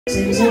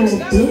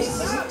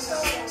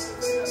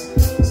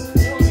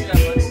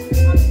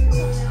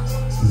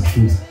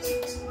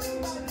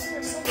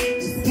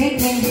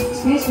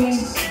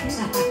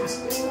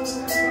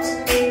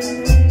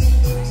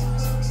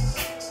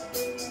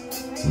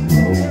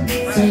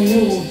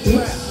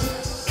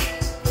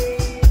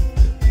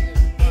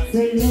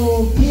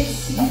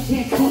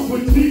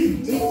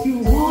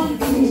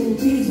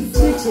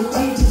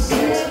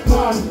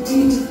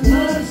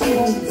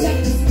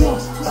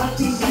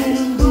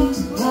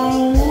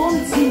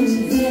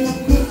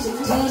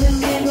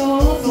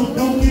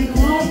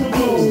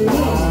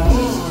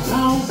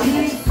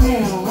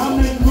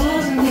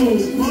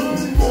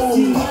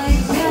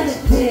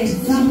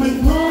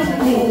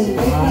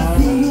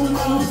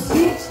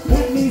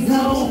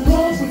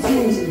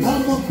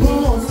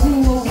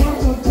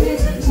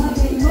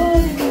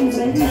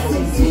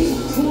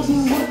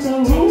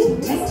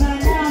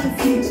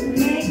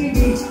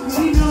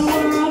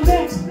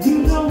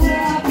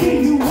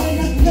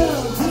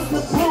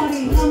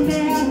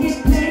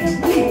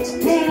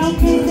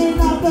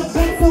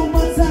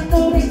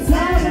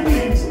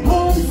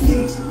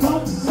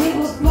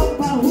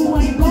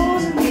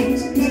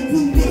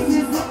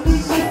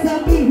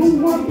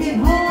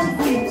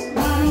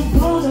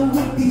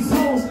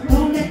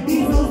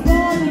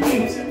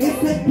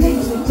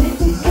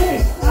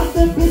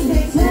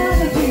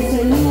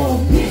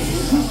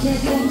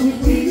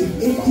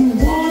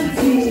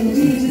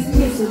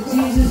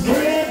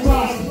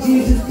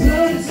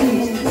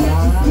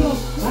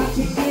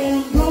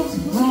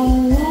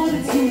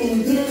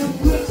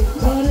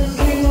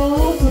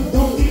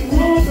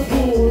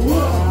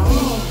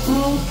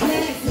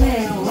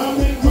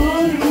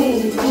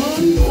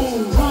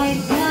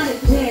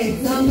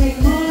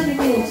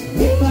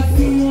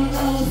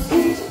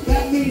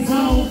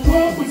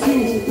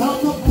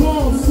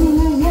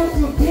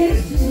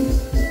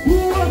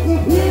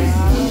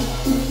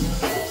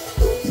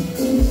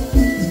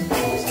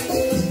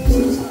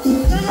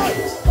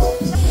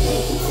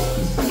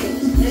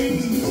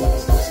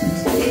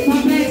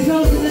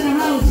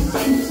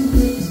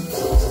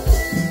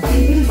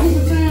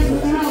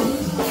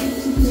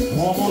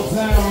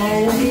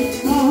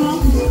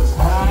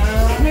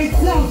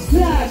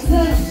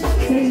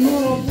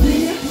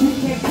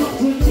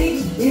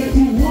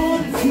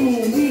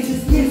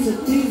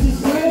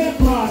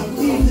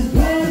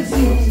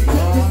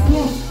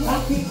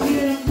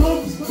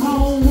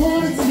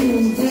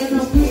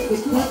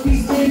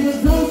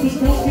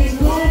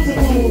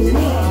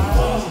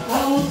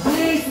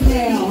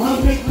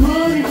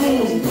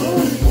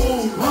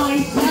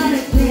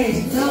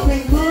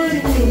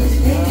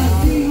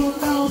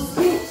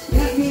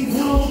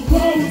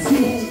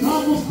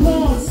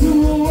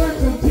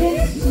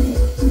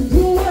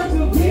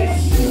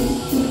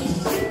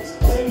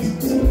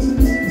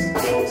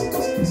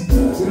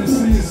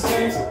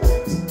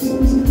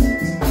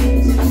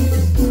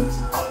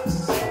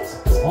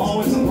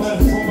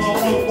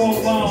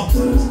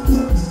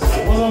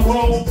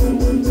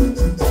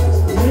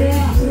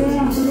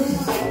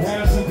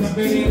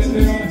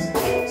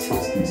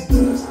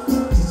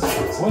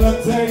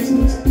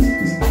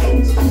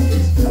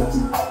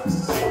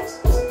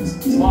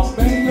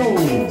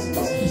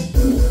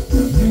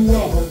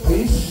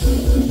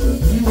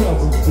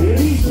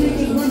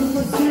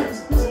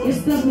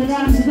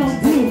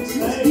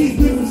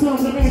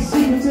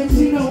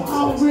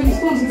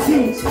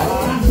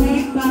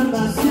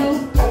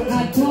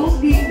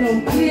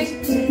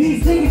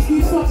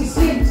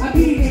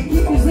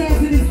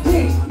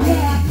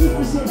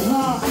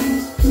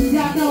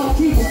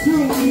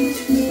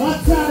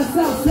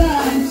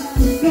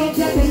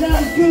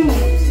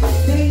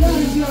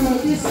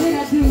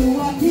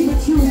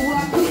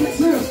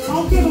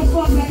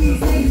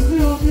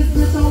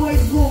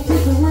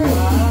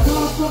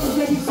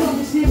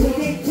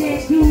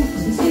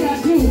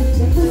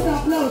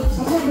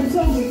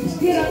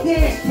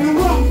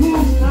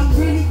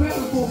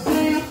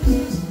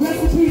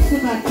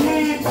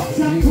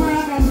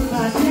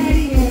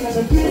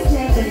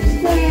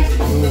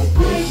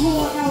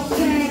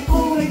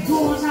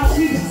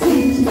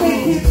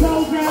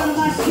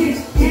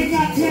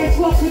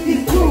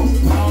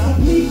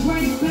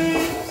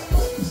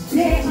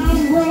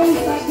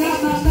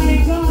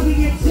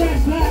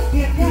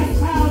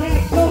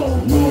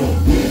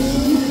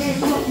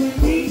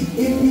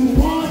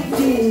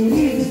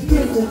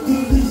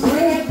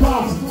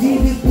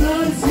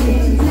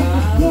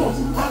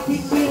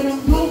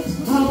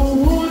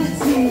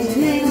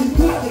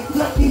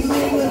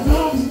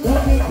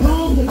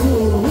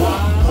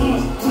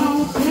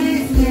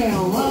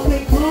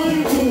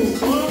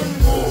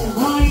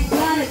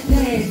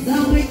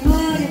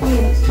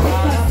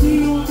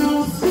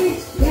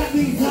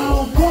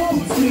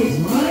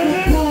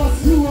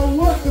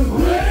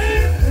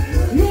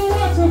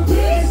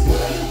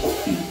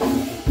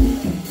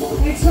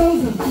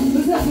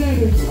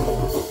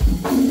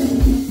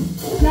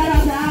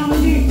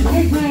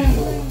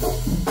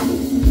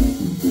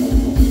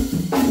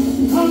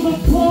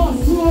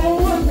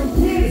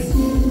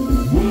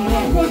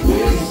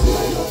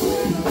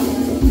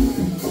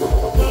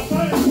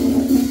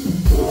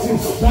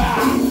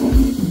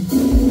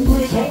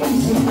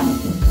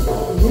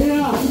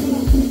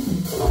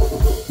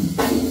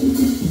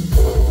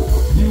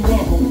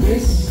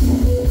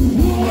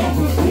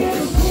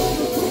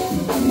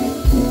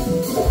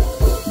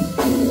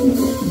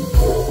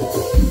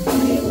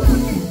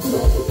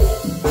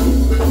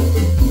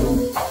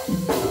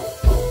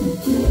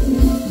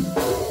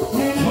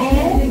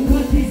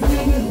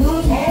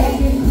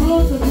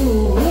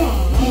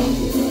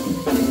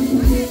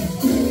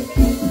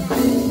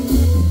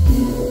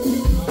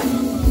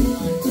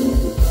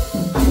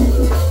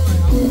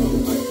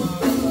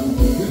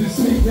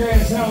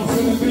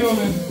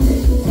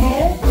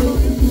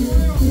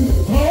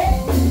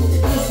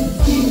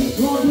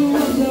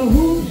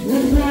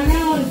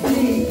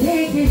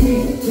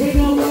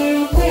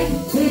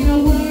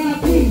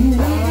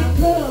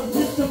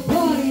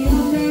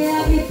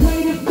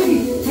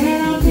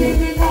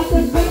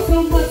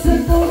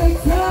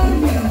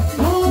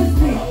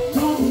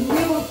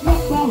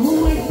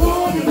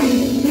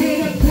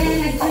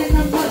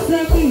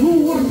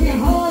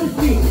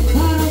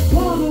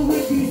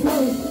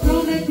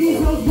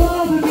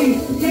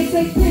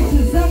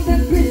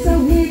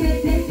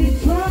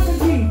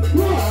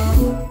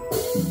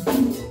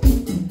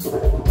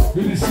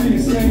Good to see you,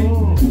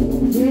 Saint.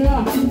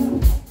 Yeah.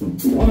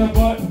 What up,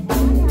 bud?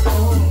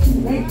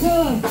 They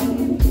good.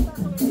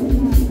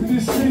 Good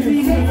to see you,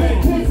 See, they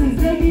take pictures,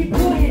 they be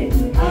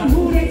putting. I'm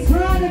who they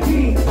trying to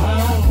be.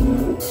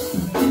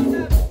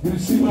 Good to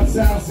see my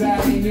south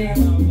side in here.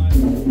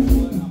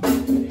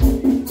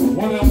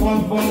 One up,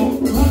 one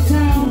vote.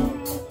 Uptown.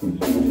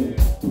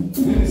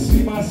 Good to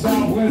see my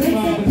southwest They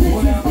mob take as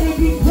well. pictures, they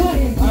be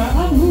putting.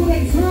 I'm who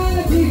they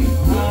trying to be.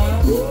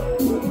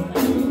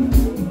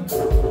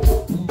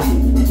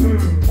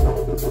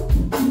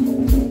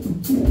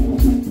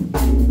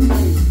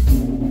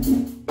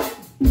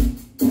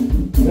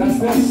 That's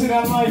that shit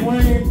I like,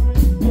 Wayne.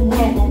 You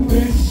welcome,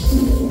 bitch.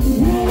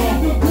 You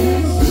welcome,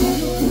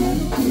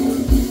 bitch.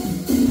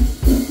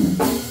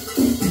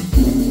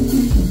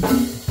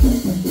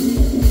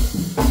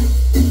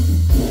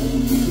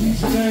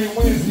 Each and every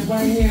Wednesday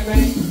right here,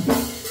 man.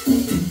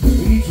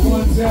 Each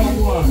one tell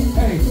one.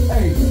 Hey,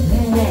 hey,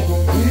 you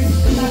welcome, bitch.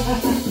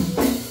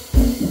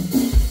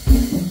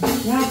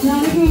 Y'all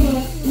sound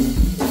good.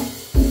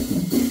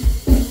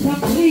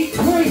 Complete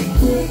break.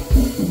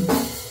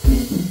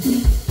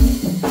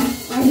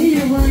 I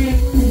hear you, Ryan.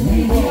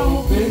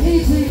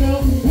 Easy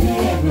though.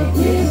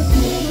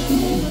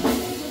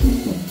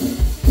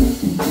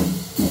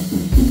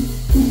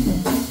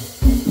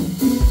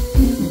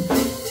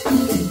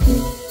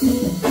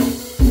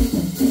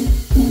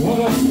 What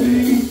up,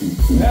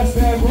 Steve? That's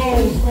that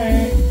Rose,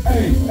 man.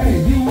 Hey,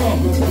 hey, you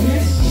welcome,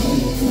 bitch.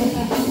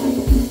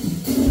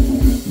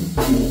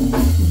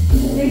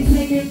 They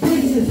taking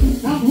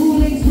pictures. I'm who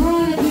they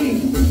trying to be.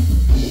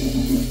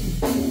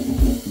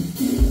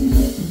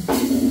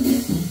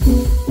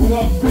 What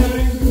up,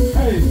 Philly?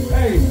 Hey,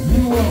 hey,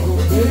 you welcome,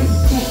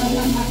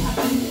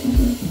 bitch.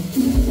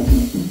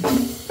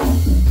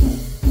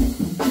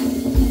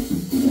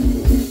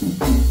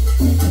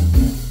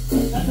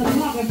 That's a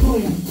pocket for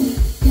you.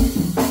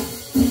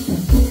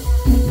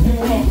 You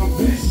welcome,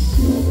 bitch.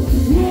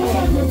 You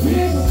welcome,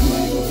 bitch.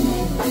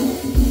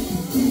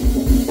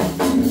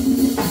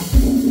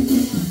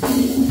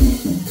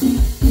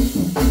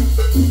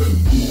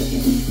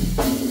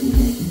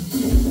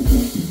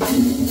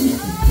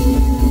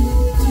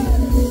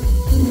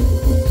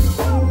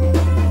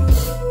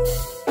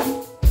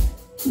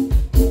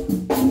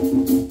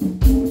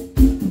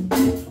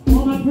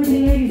 All my pretty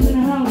ladies in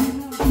the house.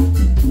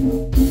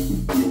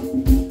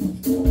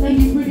 Thank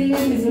you, pretty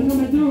ladies, for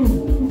coming through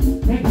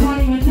and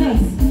partying with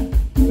us.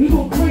 We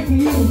gon' pray for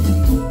you.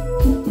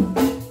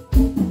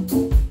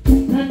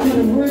 That's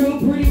a real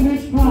pretty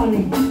rich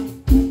party.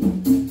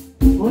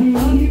 All you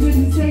ugly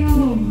bitches stay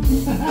home.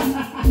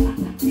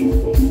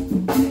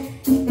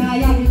 Nah,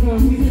 y'all can go.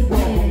 We just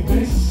Welcome,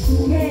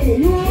 bitch. hey,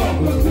 you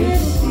welcome,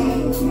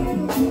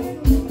 bitch.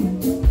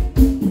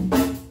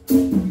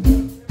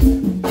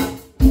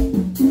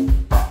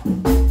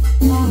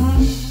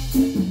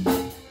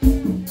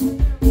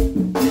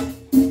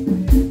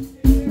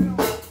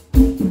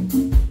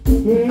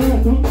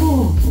 Yeah, come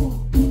on.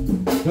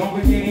 Don't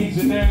forget each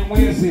and every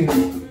Wednesday,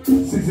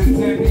 6 and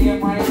 10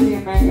 p.m. right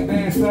here, man. The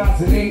band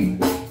starts at 8.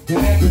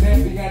 Then after that,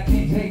 we got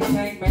DJ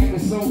Tank, man.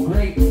 It's so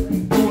great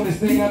doing this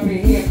thing up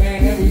in here,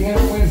 man.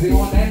 Every Wednesday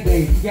on that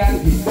day, you gotta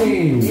be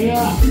saved.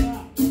 Yeah.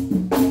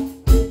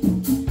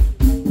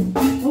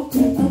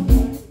 Okay.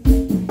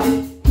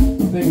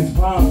 I think it's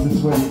Palms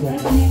this way, man.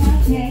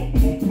 Okay.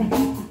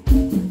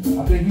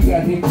 I think you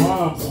got hit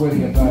Palms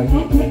sweaty about here.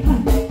 Okay.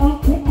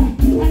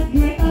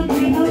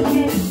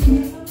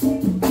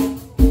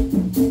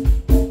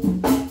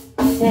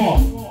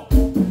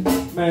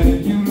 Man,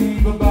 if you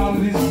leave about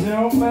this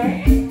young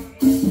man,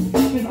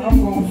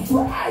 I'm gonna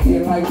fry you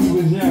like we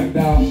was young,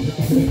 dog.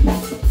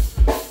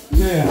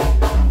 Yeah.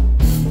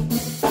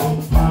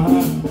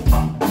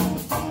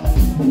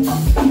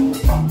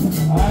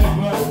 Alright,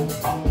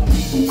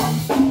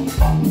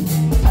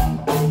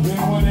 but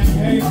then when it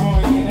came for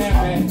you, that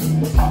man,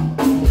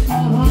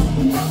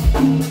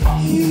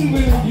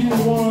 even if you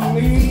wanna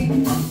leave,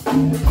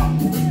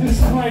 this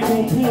mic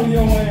gonna pull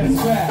your ass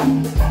back.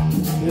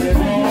 Yeah, go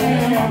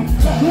ahead.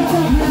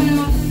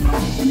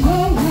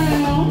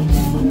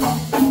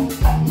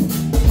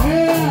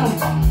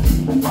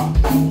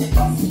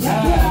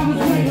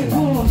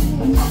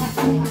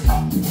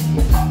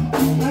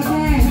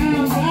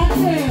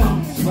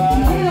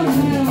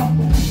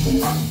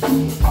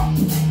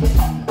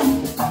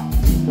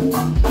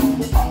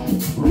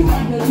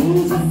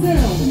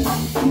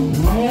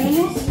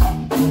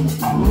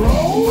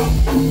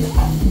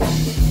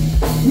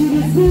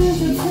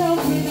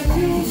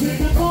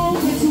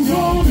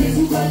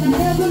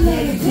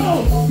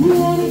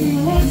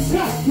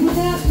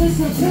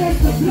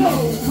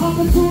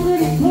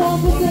 Opportunity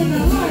comes within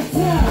a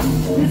lifetime.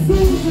 It's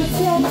lose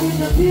yourself in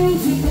the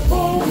music, the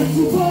moment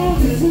you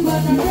want it, you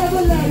gotta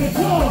never let it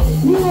go.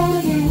 You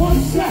only get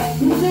one shot,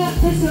 do not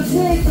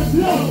hesitate to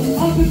blow.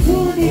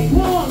 Opportunity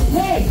comes,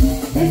 hey,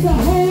 it's a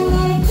whole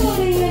lot of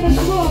money in a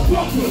small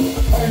bucket.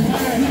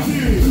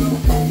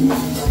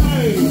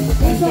 Hey,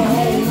 it's a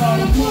whole lot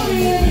of money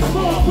in a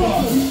small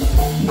bucket.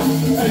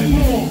 Hey,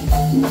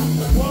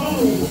 whoa,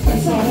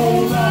 it's a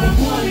whole lot of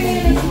money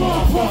in a small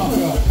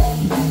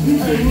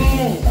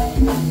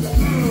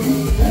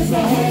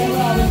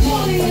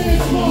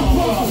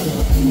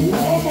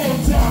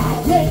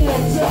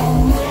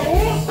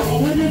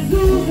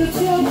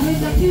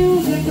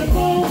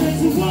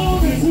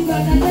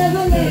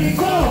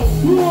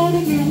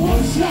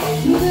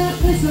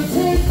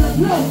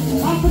flow.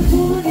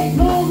 Opportunity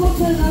goes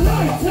within a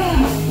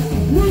lifetime.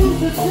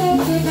 Lose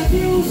yourself in the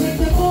music,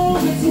 the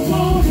moment you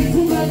want it,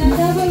 you better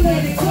never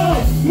let it go.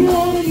 You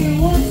only get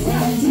one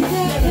shot, you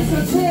never so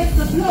chance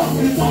to blow.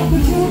 It's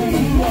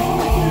opportunity goes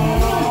within a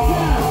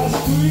lifetime.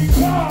 Street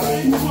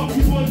time, fuck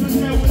you wasn't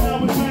there when I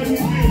was back in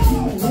this.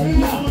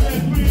 On that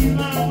green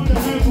line with a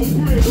handful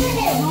grip.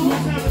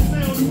 What kind of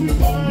sound we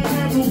gon' I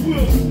have no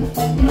whip.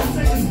 When I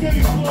take a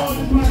skateboard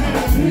in my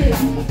hand hit.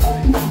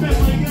 Bet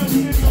my young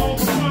nigga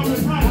over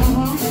Robin Heights.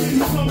 You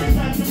told me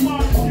not to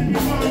march, give me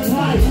Robin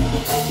Heights.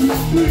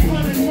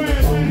 300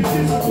 grand, man, it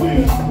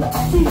disappear.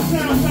 2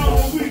 sounds out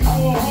a week for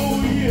a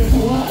whole year.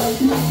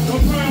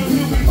 Around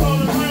here we call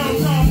it round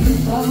topic.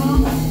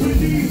 With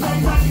these, I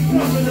got you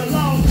covered the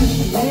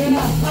losses.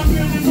 I'm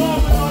really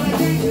involved with all that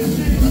gangster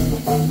shit.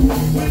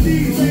 With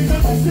these, ain't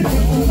nothing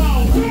sticking for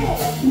thousands.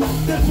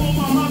 That's for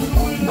my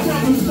hustle with the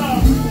devil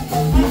stop.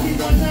 I keep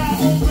one eye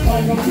open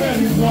like a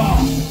belly rock.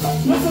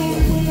 That's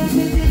only when I'm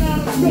thinking out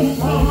of scope.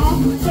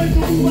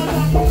 Special move, I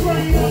got the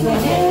brain. There's a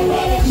whole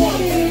lot of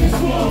money in this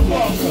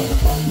motherfucker.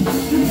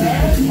 You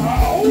heard?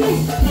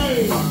 Hey,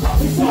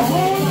 it's a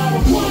whole lot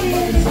of money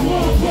in this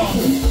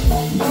motherfucker.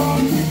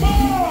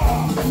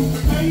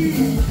 Hey,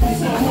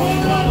 it's a whole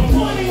lot of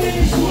money in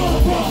this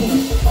motherfucker.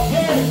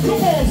 Hey,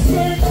 come on,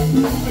 Slick.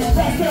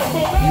 That's that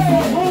money. It's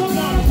a whole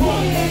lot of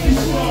money in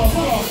this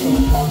motherfucker.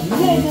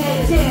 One more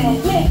time,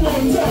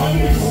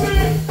 nigga,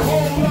 Slick.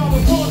 Whole lot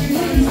of money in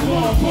this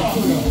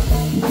motherfucker.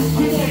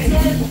 Come on,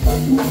 Slick.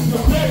 The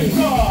day hard. It's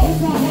a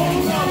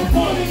whole lot of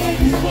money in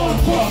this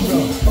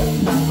motherfucker.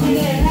 Come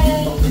on,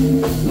 roll.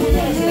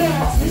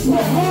 It's a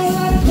whole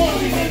lot of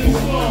money in this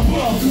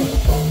motherfucker.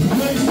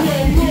 Let's go,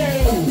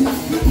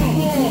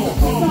 roll.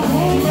 Come on. It's a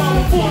whole lot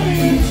of money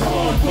in this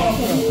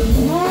motherfucker.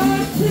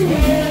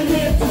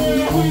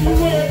 When you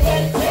wear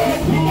that tag,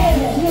 come on.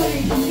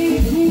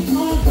 These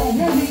arms are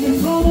heavy, you're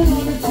rolling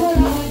on the trail,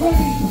 I'm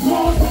ready.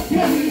 Balls are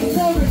heavy, you're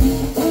serving.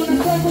 On the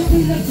surface,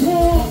 he's a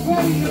tour,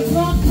 ready to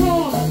drop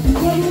draws.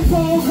 Ready to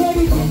go,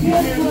 ready to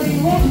get ready.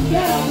 Walk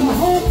down, the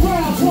whole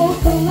crowd goes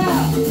so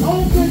loud.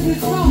 Opens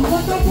his mouth,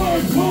 but the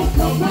words won't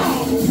come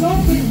out.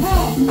 Jumping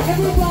hard,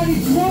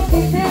 everybody's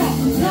jumping now.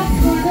 Jump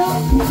right up,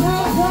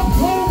 now up,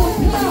 over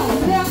cloud.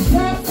 Now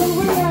back to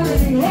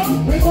reality.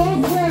 They go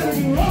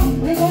gravity,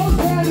 they go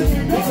gravity.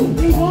 No,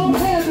 he won't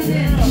have it in.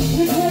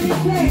 It's what he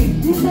say,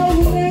 you know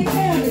who ain't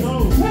having.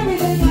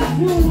 Everything I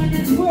do in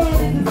this world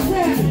is a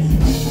savage.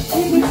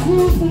 Even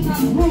truth is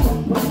not proof,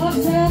 but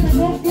uptown and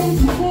don't give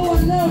you know I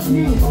love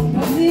you.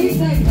 But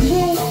these ain't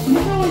true, you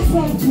know it's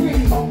so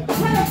pretty. How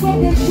the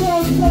fucking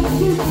girl so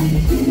stupid,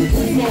 you keep it It's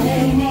a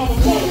whole lot of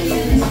money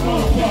in this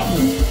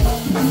motherfucker.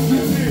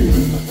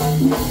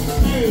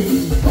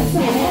 It's a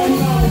whole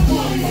lot of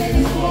money in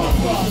this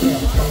motherfucker.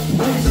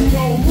 Let's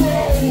go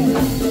roll.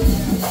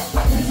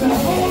 It's a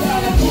whole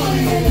lot of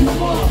money in this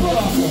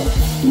motherfucker.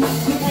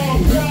 Come on,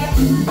 Jack.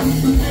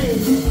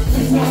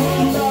 It's a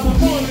whole lot of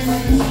money in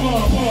this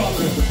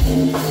motherfucker.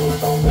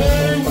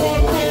 Hey,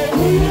 one more,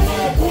 we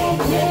got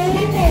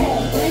one more.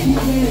 Thank you,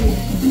 baby.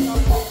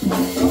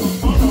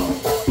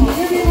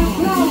 Give me my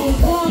flowers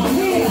while I'm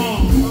here.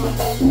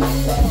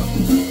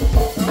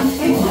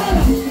 Hey, tell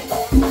him,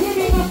 give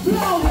me my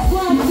flowers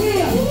while I'm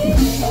here.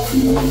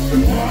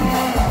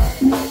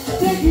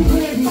 Thank you,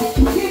 baby.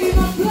 Give me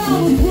my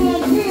flowers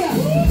while I'm here.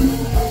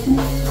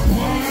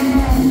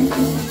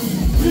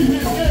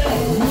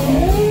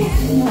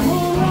 A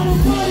whole lot of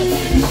money in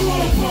this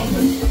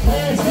motherfucker.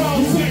 Hands down,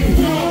 sing,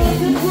 yo.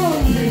 Love and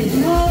glory,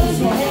 love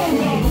It's a whole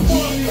lot of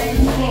money in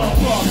this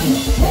motherfucker.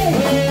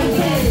 and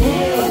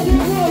glory, love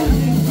and glory.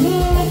 A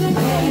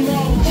whole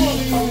lot of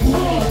money in this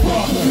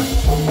motherfucker.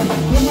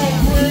 Come on,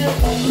 Fred.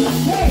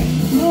 Hey,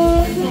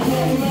 love and A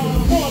whole lot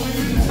of money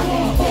in this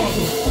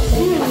motherfucker.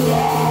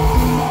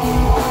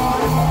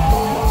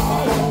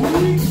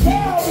 We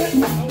found it.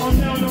 I'm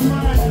down the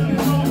ride till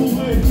it's over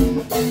with.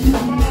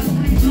 My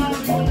street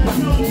lobby on that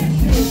Tony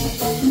shit.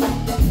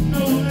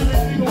 Know that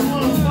nigga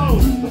wanna know.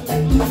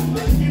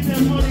 Get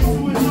that money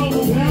till it's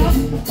over with.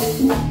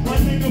 My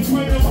nigga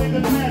Fredo with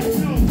the back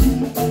too.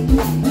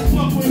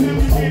 Fuck with him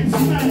and get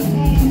smacked,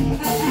 fool.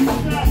 Keep the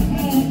gas,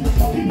 fool.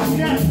 Keep the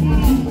gas,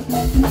 fool.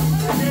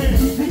 Yeah,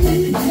 keep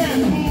the gas,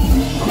 fool.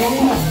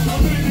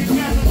 I'm in the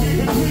gas, I'm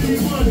getting pretty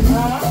money.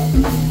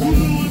 You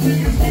little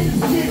niggas getting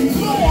skinny.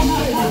 Little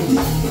niggas.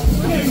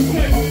 Hey,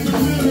 in the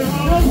building,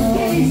 huh?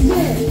 skinny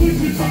shit. Put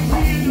your dick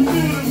in the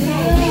building,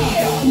 huh?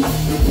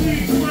 The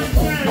big great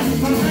bang,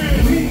 my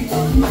hand heat.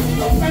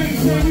 Ain't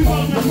say we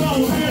want to go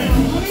down.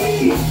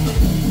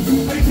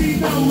 Hey,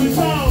 Tino, it's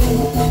on.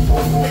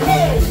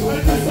 Hey,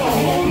 there's a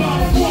whole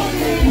lot of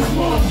money in this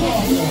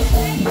motherfucker.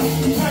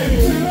 Hey,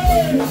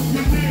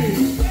 you dig?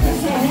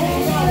 It's a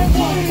whole lot of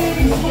money in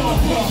this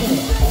motherfucker.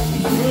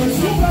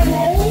 You better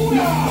hold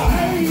on.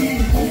 Hey,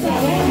 it's a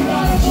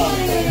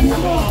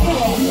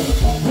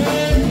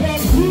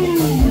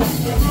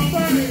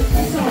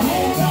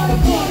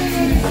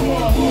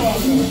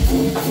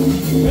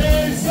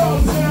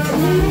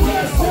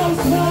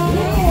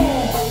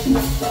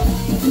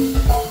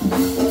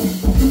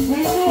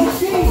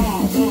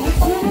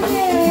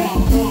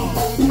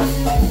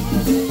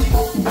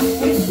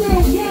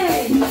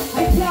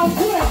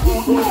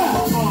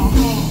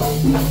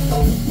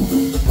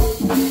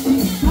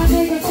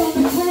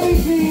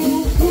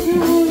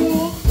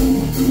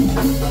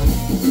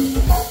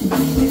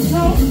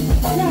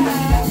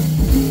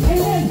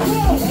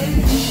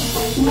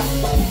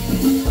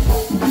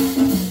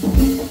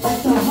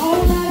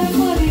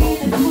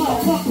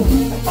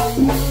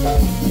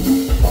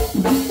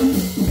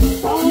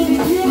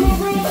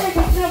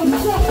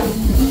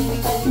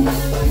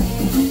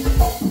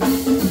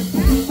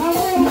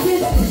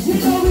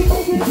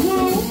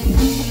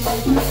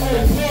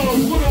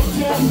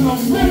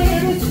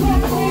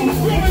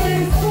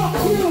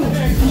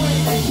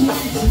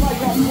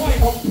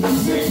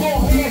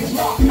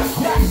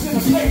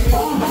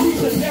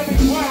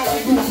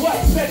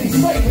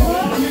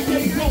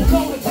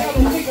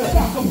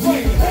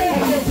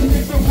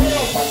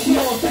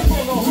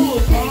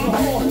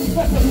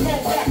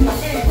the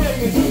main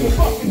breaking through your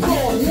fucking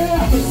door.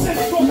 Yeah, the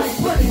city gonna be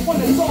pretty when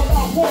it's all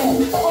I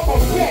want. I'm a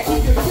vet,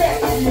 you vet,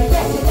 you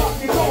that's what I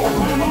can know.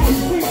 I'm a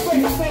street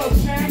face thug,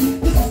 Jack.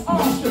 This is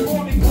Oscar,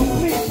 only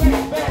complete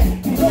bang bang.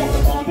 You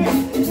walking on it,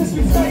 this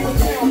be Sailor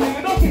Town,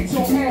 nigga. Don't get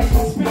your ass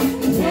to spin.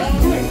 Just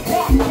click,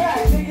 rock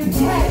back, nigga.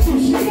 Tax your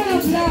shit.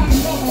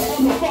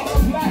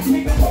 Motherfucker, black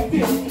nigga like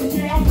this.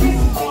 Yeah, I'm this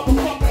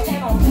motherfucker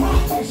and I'm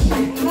hot for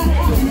shit.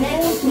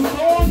 The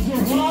lords, you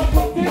ride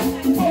with this.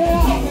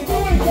 Motherfucker, you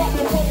ain't got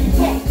no fucking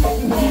talk.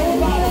 There's a whole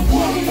lot of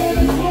money in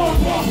this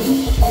motherfucker.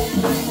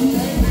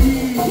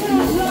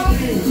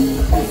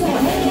 It's a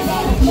whole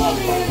lot of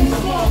money in this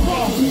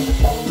motherfucker.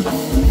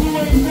 You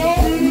ain't know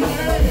it. It's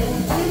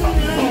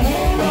a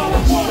whole lot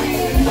of money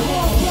in this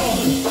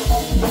motherfucker.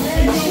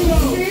 Ain't you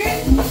see it?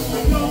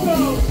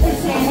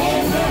 It's a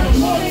whole lot of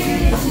money in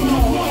this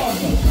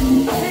motherfucker.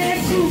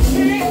 Can't you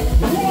see it?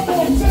 One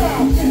more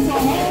time. It's a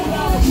whole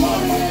lot of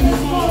money in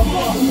this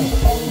motherfucker.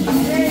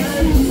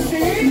 Can't you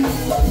see it?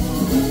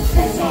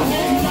 It's a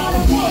whole lot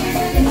of money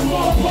in this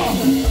motherfucker.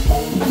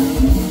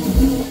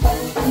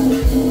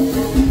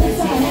 It's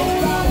a whole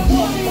lot of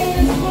money in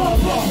this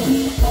motherfucker.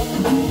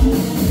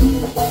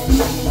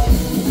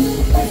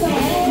 It's a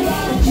whole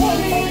lot of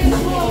money in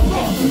this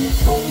motherfucker.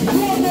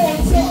 One more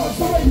time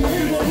so they can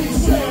hear what he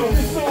said.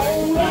 It's a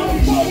whole lot of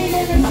money in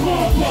this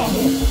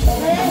motherfucker.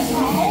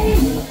 Asshole.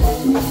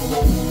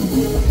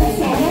 It's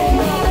a whole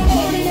lot of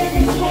money in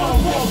this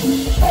motherfucker.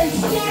 Hey,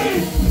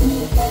 Steve.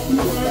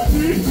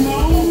 It's a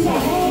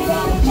whole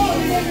lot of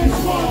money in this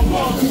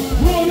motherfucker.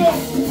 Roll up,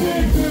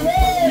 big delay.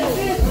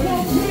 It's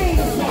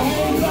a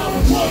whole lot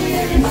of money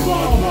in this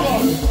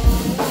motherfucker.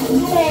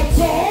 Come on,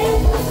 Tom.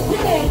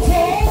 Come on,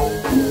 Tom.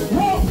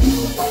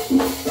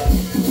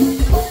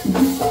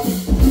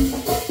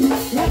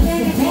 Let me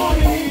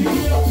party in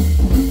here.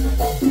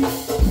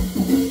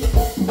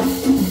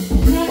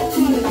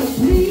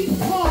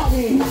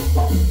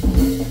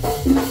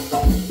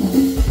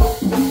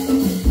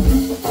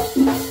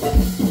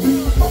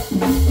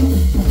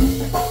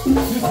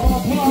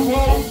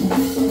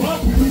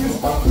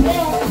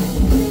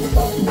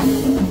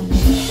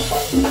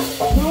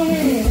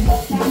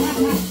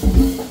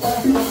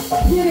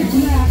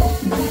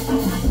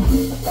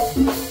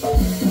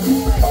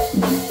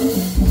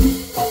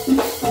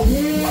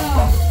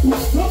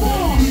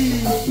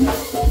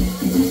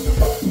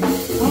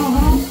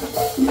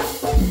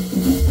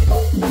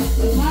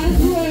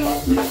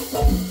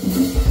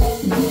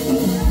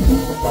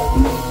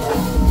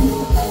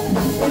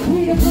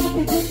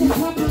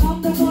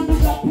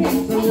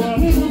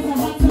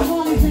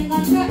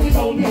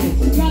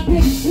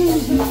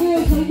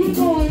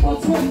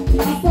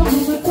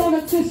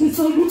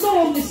 So you know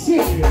I'm the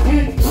shit,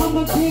 and I'm a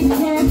big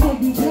girl, so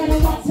you better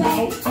watch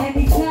out.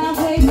 Anytime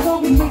waves on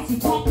me, makes you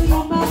pop in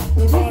your mouth.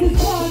 This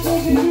is fun,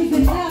 nigga,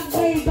 music not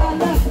made by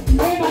love. And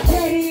my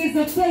daddy is a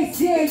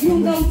face, yeah, you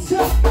know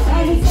Chuck. I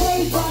was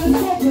raised by the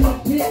top of the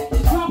pit,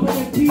 dropping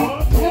the beat.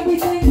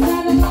 Everything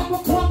sounded like a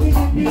pumpkin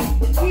to me.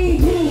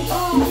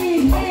 E-U-R-E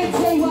and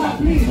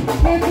J-Y-B.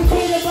 And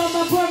forget about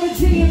my brother G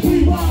and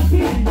B-Y-B.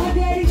 My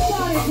daddy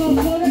started go,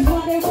 so that's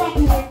why they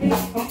rockin' with me.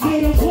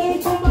 Made a way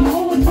for my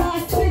whole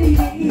entire city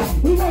to eat.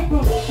 We went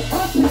from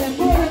hustling and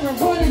murder and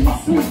running the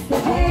streets. The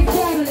band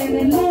battling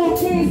and little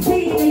kids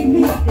beating they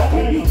meat.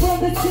 If you from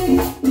the city,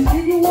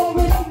 then you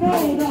already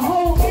know the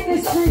whole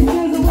industry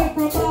steals away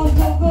from miles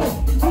ago.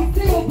 We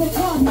still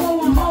become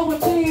knowing how we're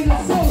being a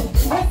show.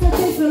 That's a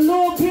piece of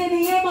Lil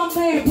Penny and my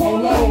man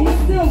Polo. We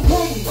still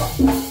crazy.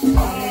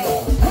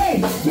 Hey,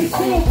 we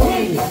still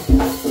crazy.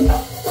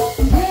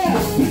 Yeah,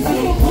 we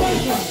still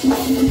crazy.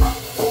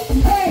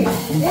 Hey,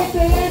 if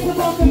they ask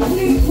about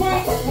complete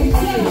break, they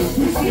tell us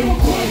we still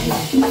crazy.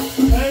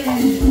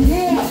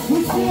 Yeah, we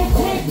still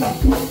crazy.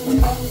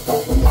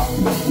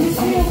 We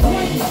still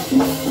crazy.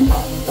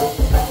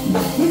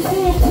 We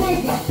still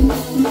crazy.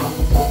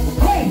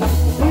 Hey,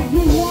 if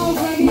you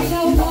already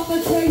know, I'ma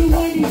tell you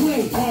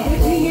anyway. The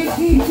DMV,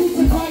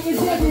 future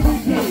partners every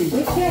day.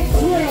 The tech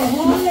trail,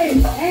 one leg,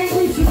 ain't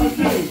reaching the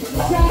day.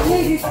 Shot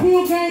ladies,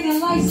 cool gang, and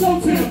light show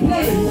to the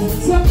place.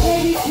 Some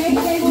ladies,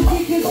 they will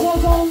keep this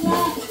goes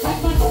online.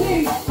 Like my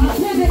city, I'm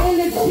living in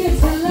this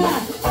bitch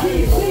alive.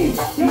 DC,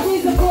 the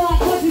reason for our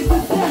country's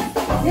success.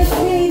 It's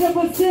made up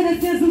of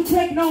citizens who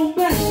take no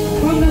mess.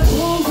 From the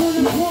throne to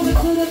the corner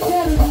to the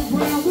federal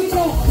ground. We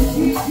know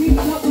we beat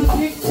up with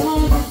big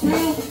songs in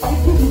town.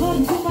 If you come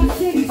to my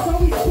city, so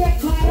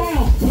respect my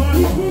town.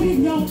 We really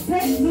don't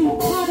take no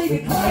money to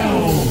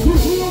clown. You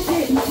will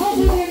get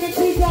humble in the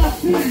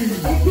BRC.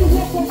 If you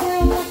walk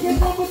around like your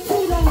number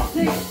 2 don't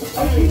think.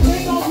 If you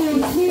think I'm real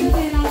sweeter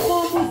than I'm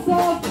on the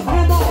song,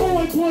 and my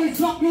old boys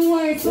drop your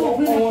ass off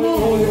in the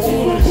floor. It's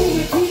gonna be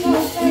the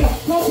D.O.A.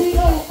 Go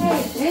D.O.A.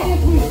 And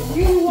if we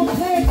give you a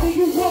pass, then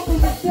you welcome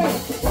to stay.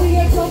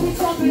 CHO be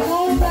jumping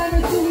all night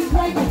until we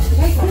break it.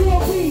 Like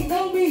C.O.B.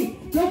 know me.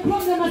 Don't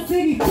come to my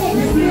city. Fuck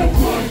it, real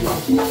quick.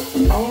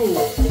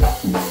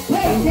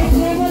 Hey, they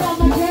say when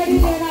I'm a daddy,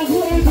 then I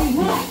wouldn't be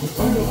hot.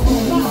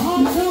 My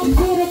heart comes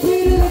to the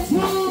beat of the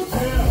drum.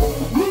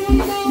 You ain't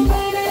know,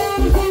 man, that I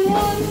was the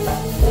one.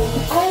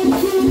 Oh,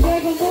 you,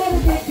 baby,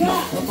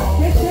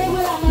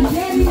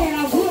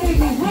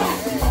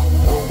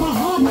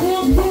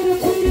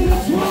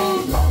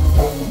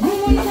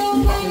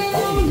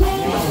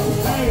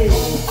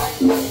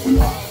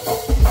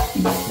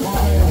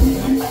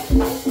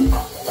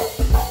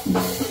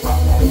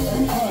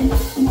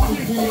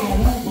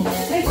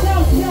 It's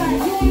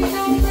outside. You ain't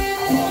no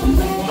man.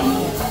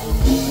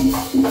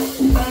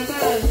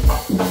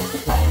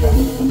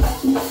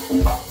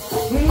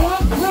 We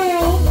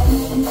uptown.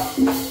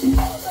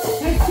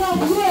 It's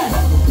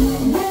southwest.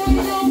 You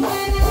ain't no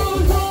man.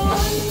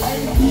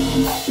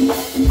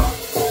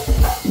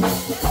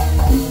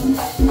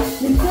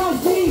 It's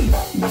southeast.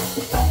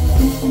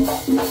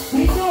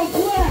 Ain't no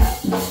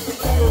west.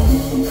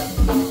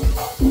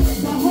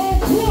 The whole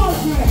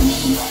quadrant.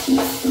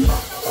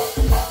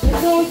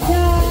 There's no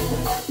time.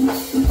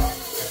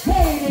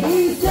 Hey, the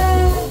east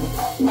side.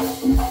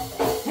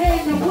 Hey,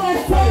 the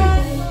west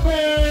side.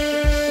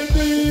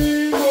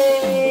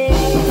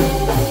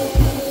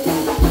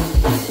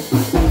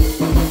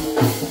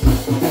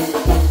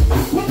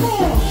 Come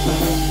on.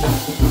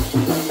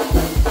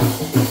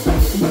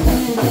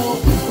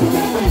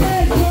 Come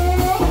ahead,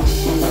 girl.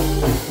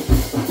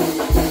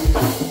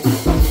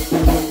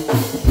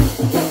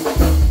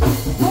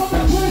 Hold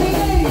up, pretty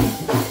lady.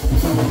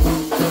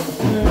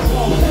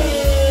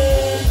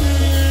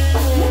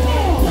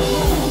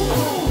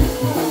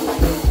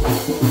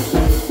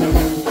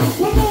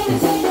 Come on,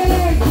 take it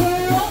in,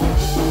 girl.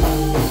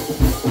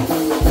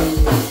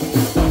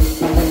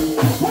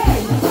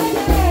 Hey, take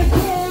it in,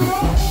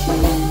 girl.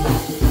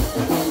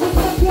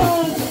 What's up,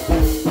 guys?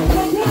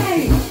 Okay,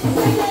 take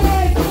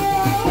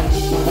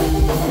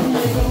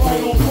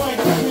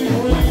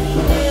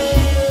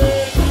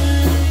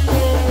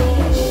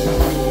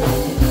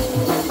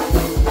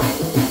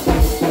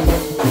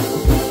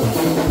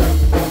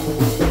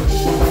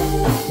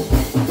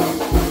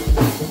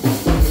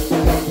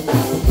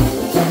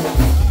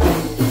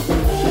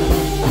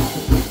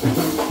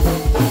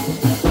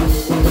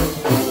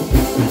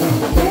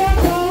girl. There I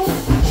go.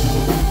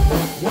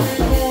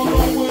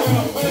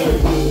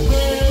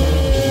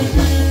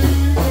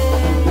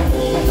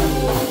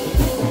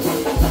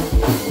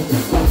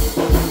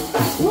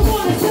 Come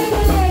on, take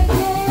it in,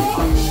 girl.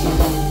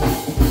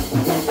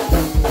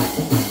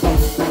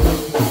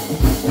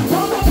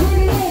 Hold up,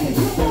 pretty lady.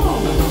 Come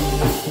on.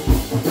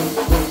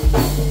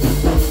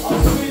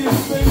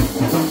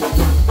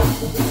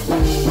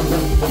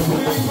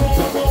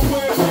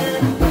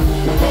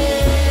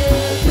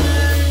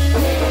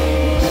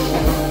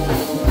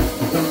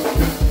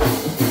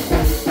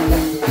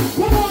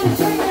 Come on, take it in, girl. Hold up, pretty lady. Come on,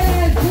 take it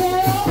in,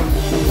 girl.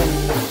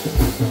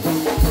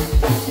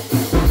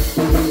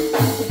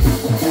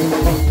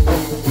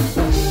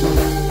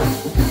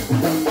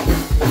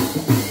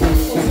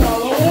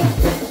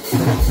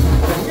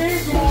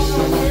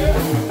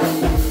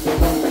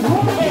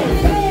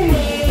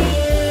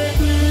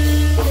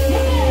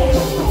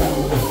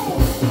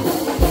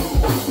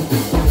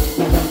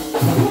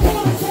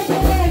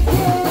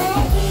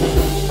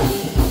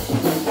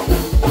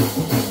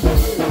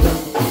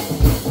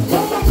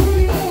 Hold up,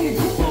 pretty lady.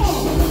 Come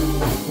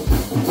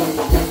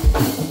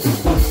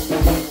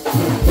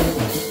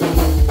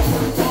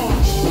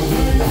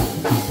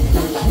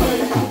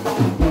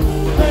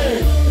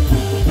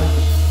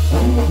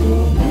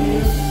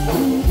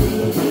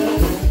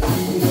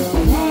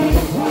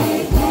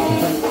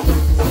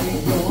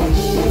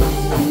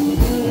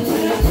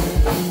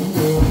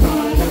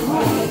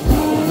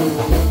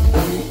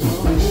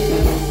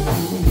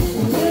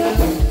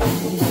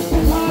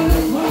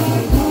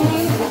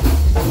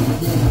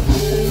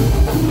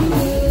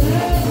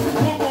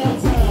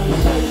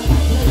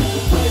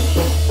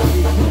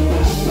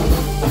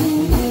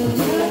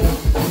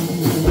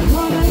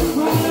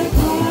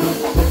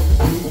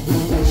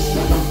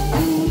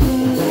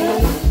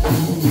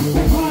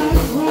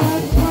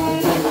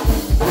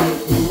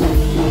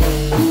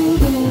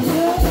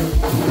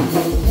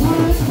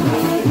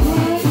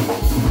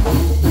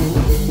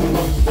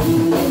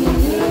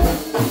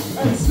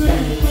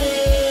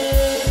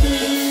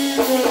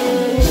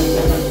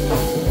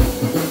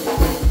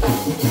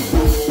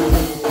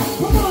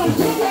Come on,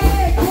 take it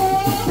in,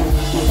 girl.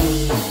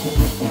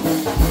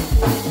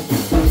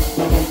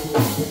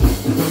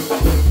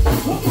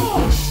 Come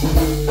on.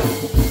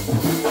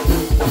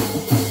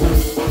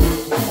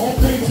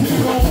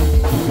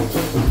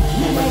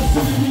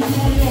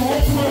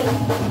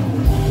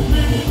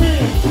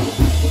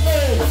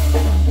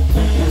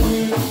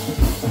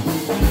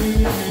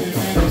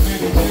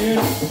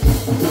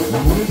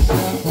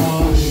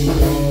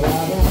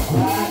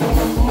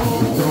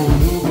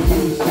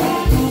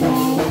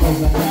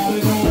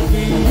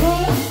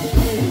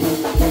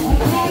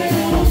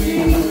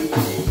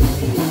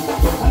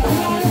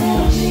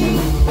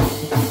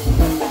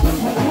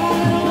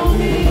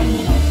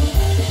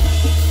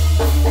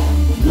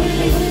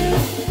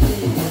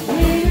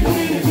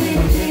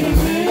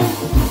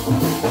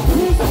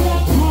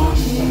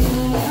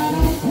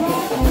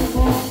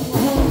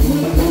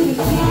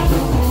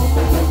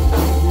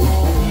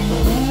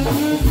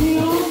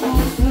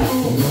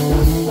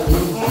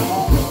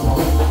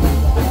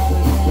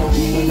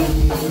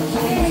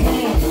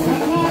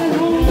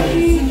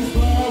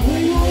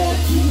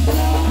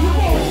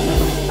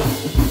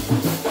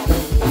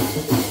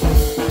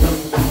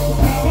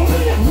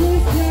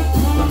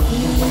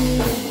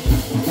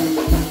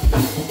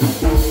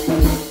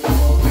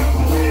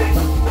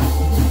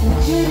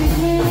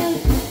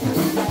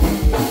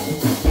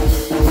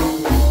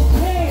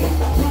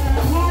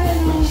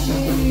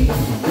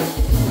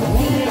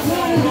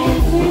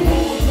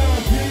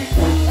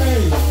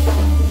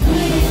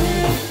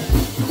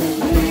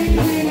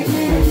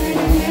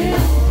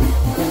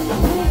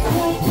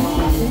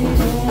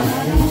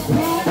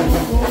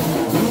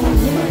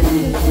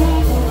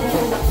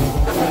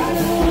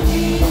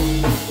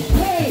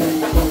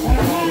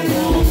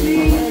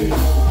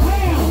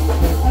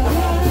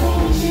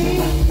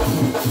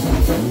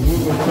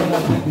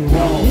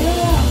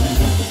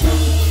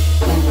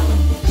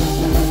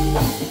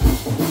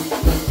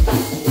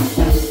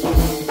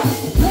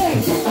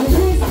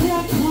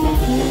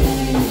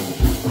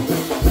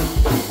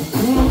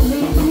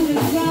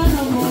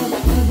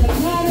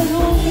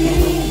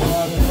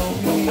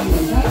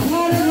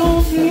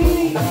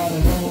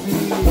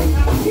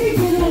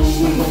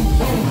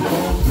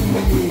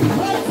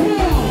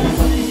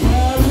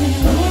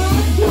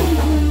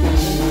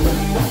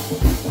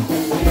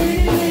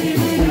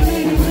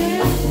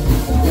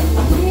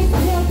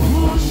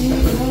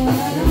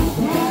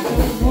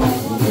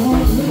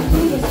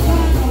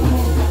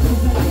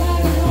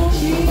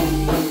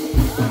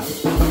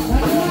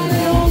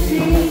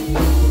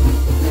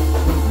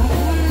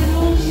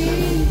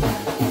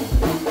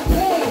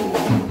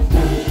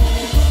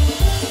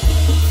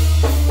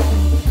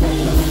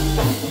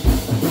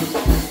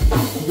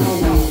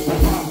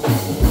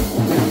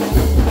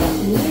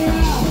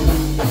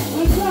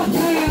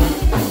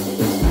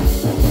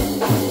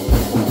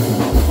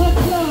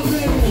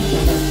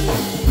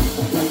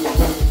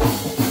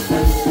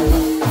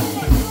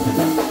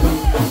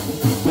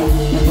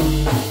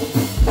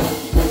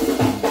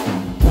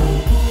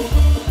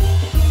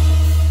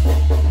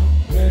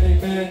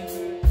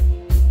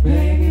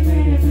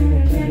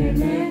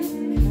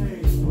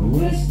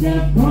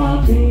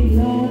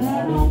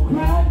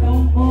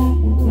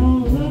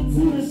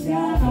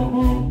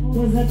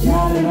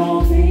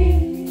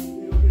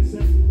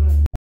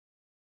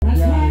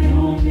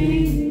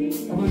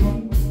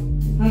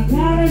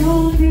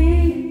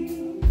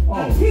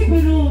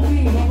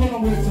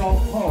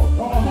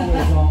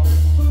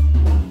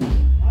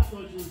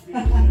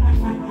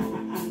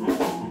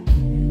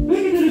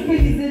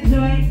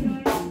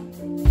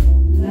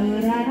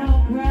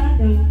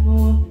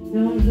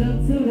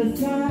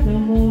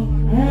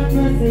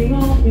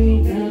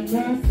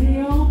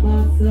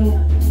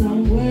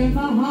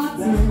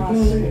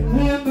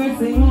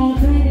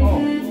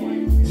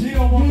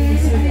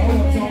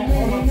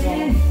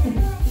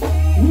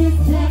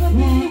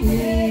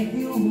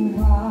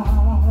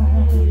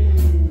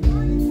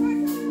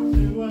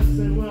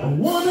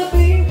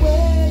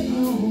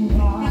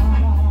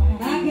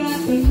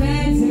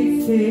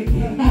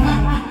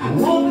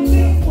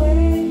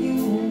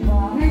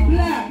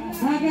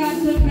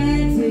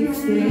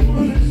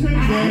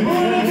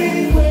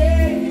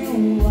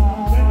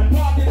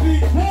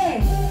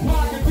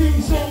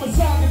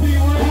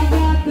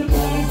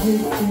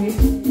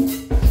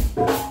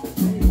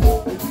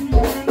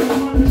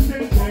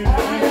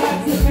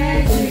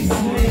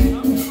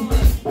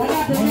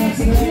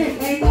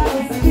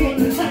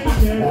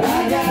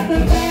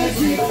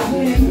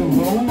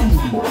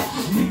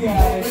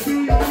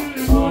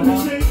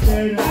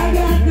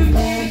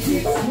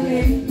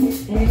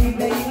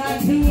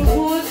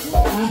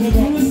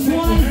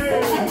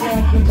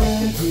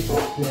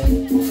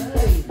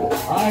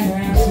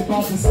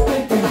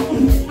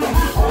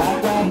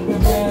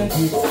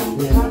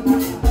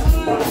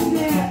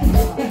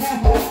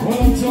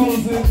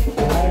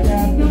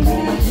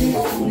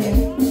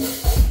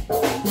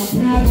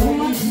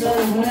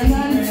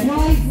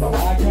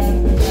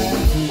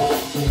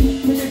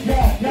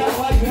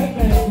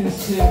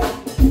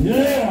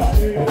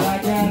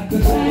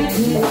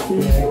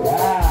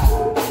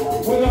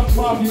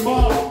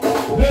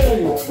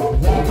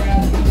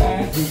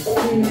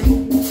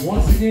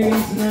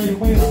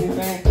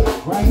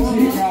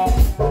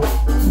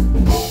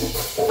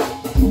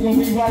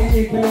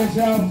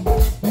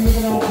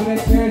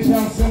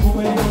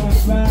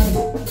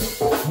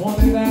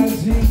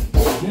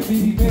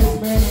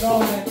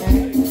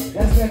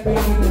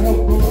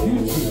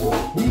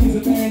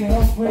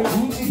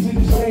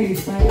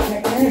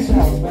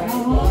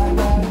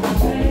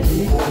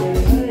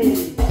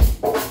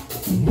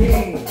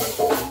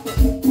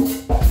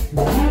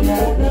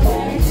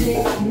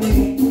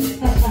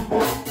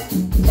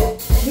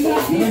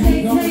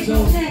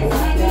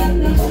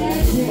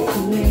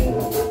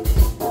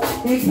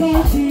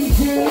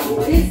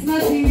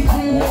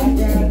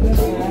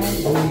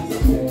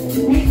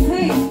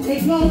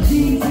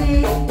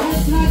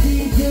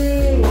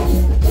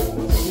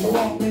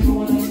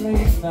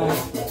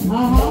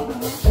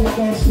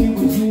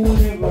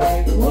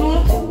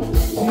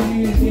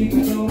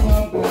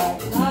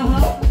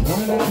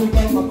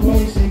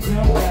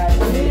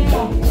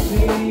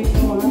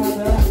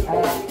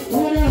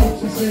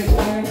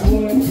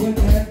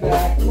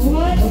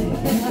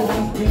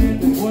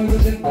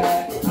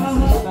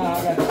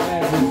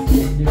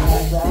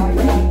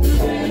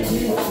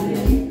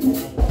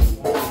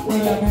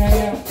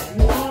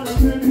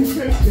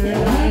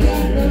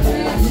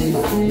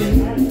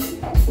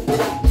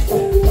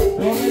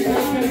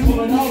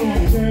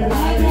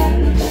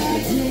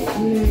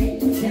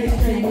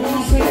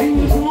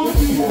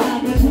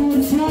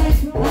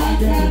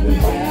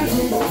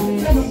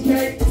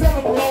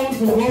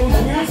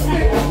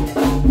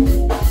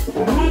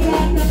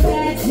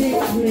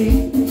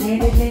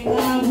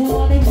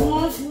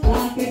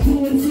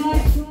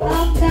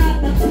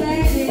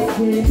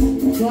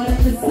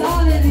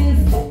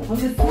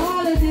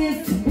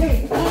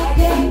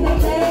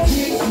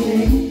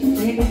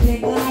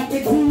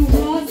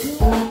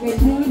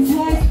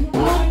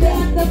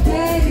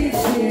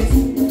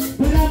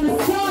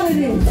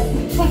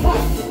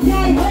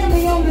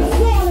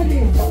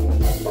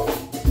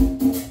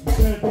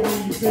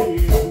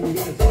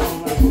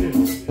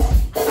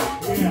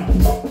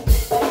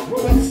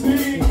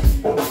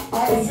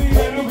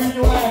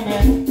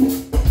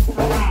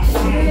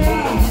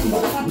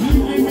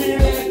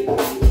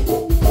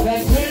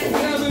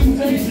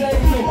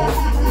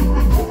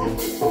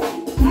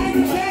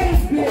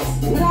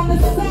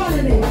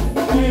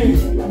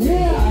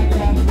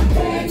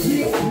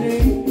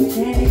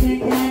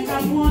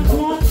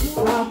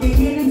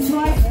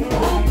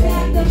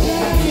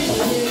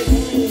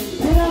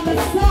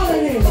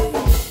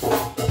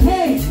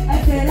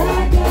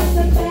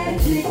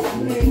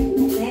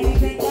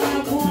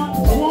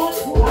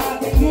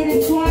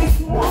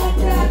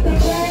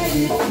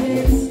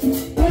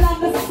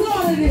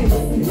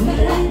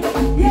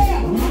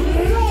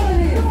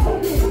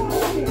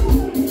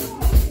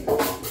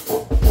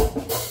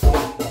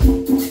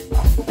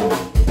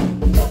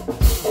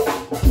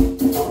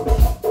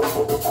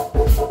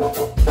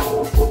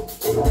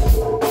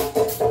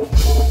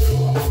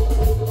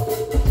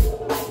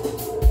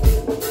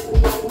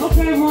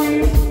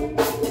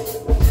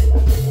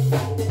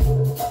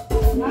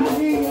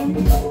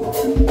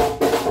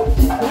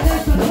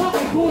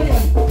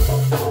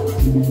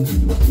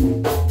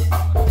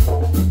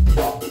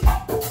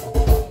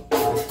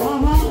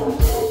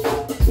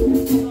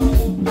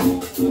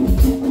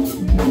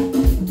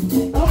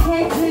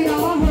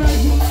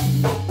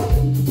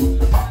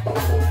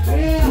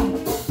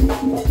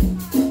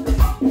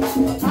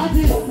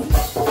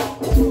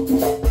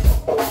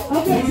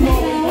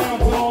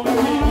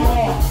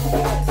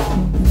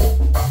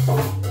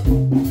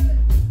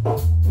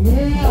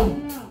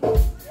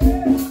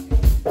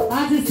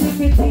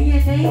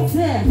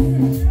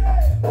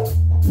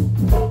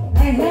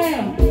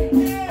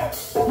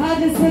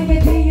 to take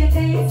a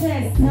DNA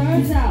test.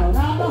 Turns out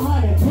I'm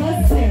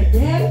 100%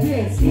 that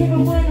bitch.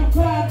 Even when I'm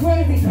crying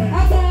crazy,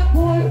 I got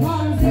boy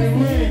problems that's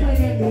living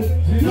in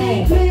me.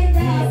 Clean, clean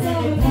now, so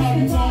it's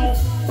nothing but.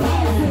 I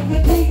took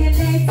a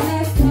DNA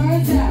test.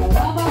 Turns out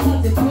I'm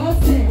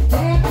 100%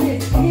 that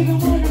bitch. Even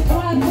when I'm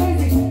crying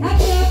crazy, I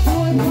got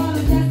boy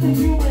problems that's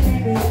human in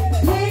me.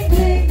 Clean,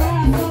 clean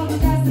now, so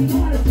that's the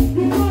honest.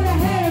 You could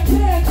have had a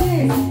pair of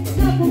kids.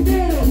 Nothing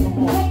middle.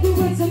 Help you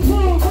with some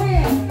cool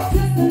red.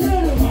 Just a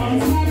little.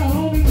 Try to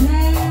hold me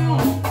down,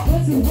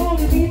 but you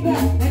holding me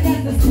back, and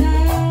that's the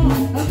sound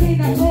of me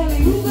not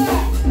holding you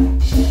back.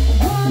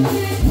 One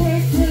big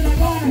quick till I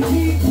gotta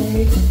keep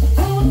me.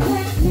 Don't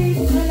text me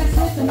till I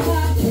set the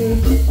clock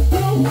page.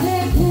 Don't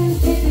let who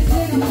get this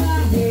shit on my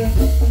head.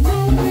 No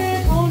man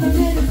on the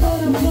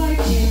Minnesota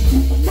Vikings.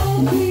 No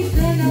peace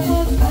and I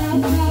was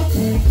out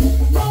thing.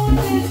 No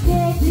this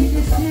girl keep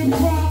this shit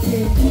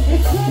rocking.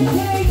 It's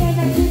okay and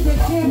I keep the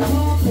shit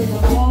bumping.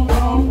 Bum,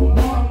 bum,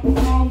 bum,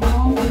 bum,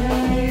 bum,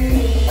 hey.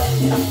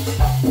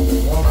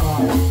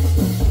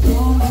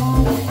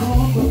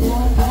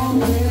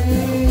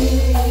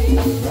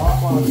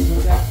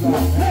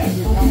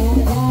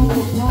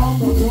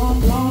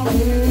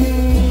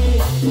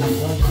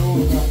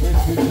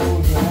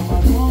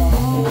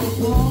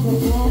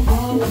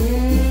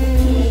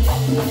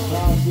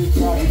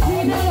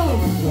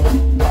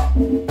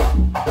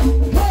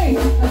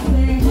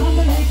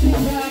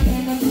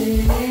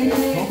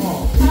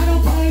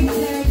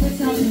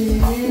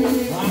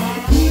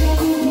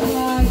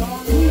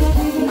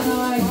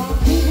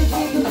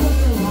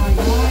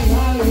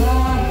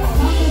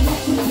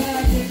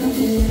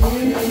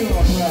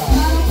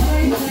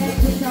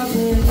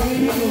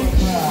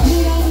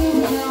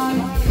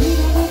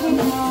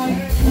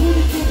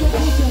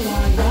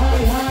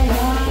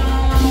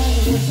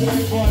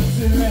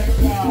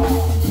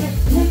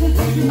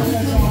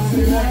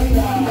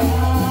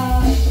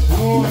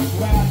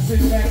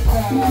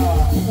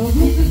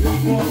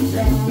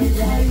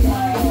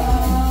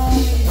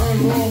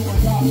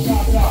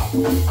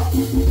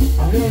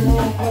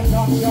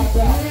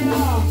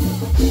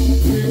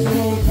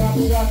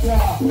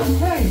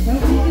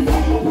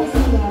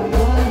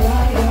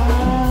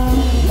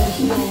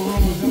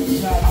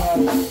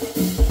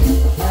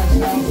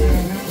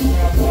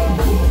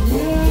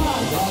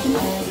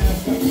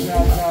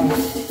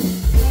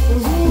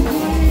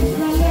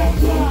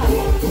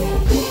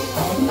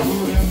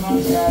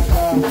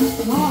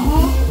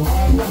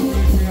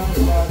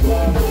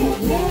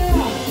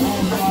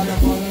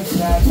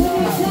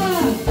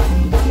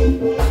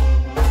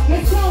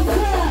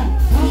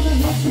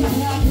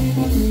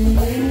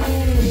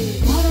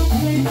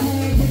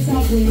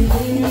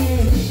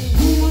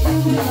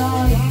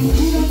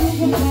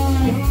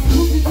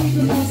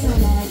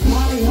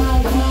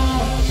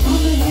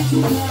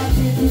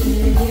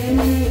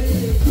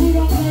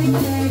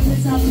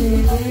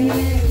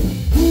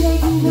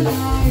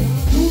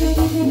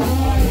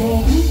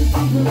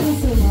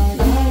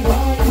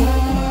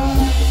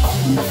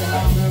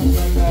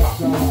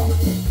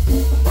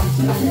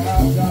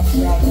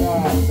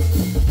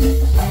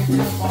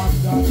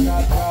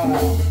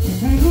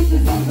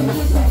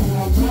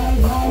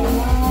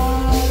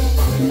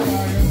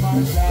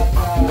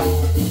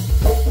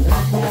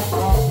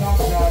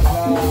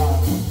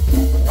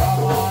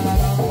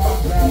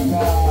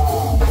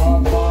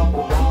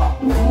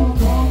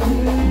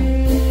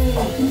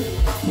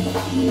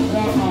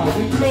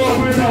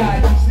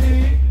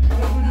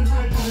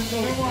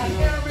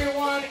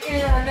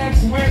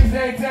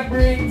 Wednesday to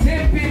bring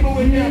 10 people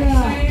with them.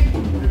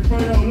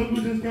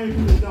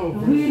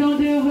 We don't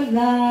deal with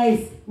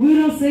lies. We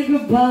don't say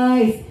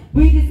goodbyes.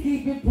 We just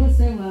keep it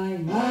pushing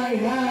like high.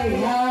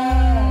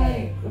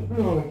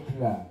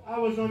 I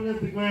was on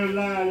Instagram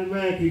live and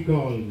man keep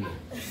calling me.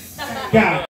 God.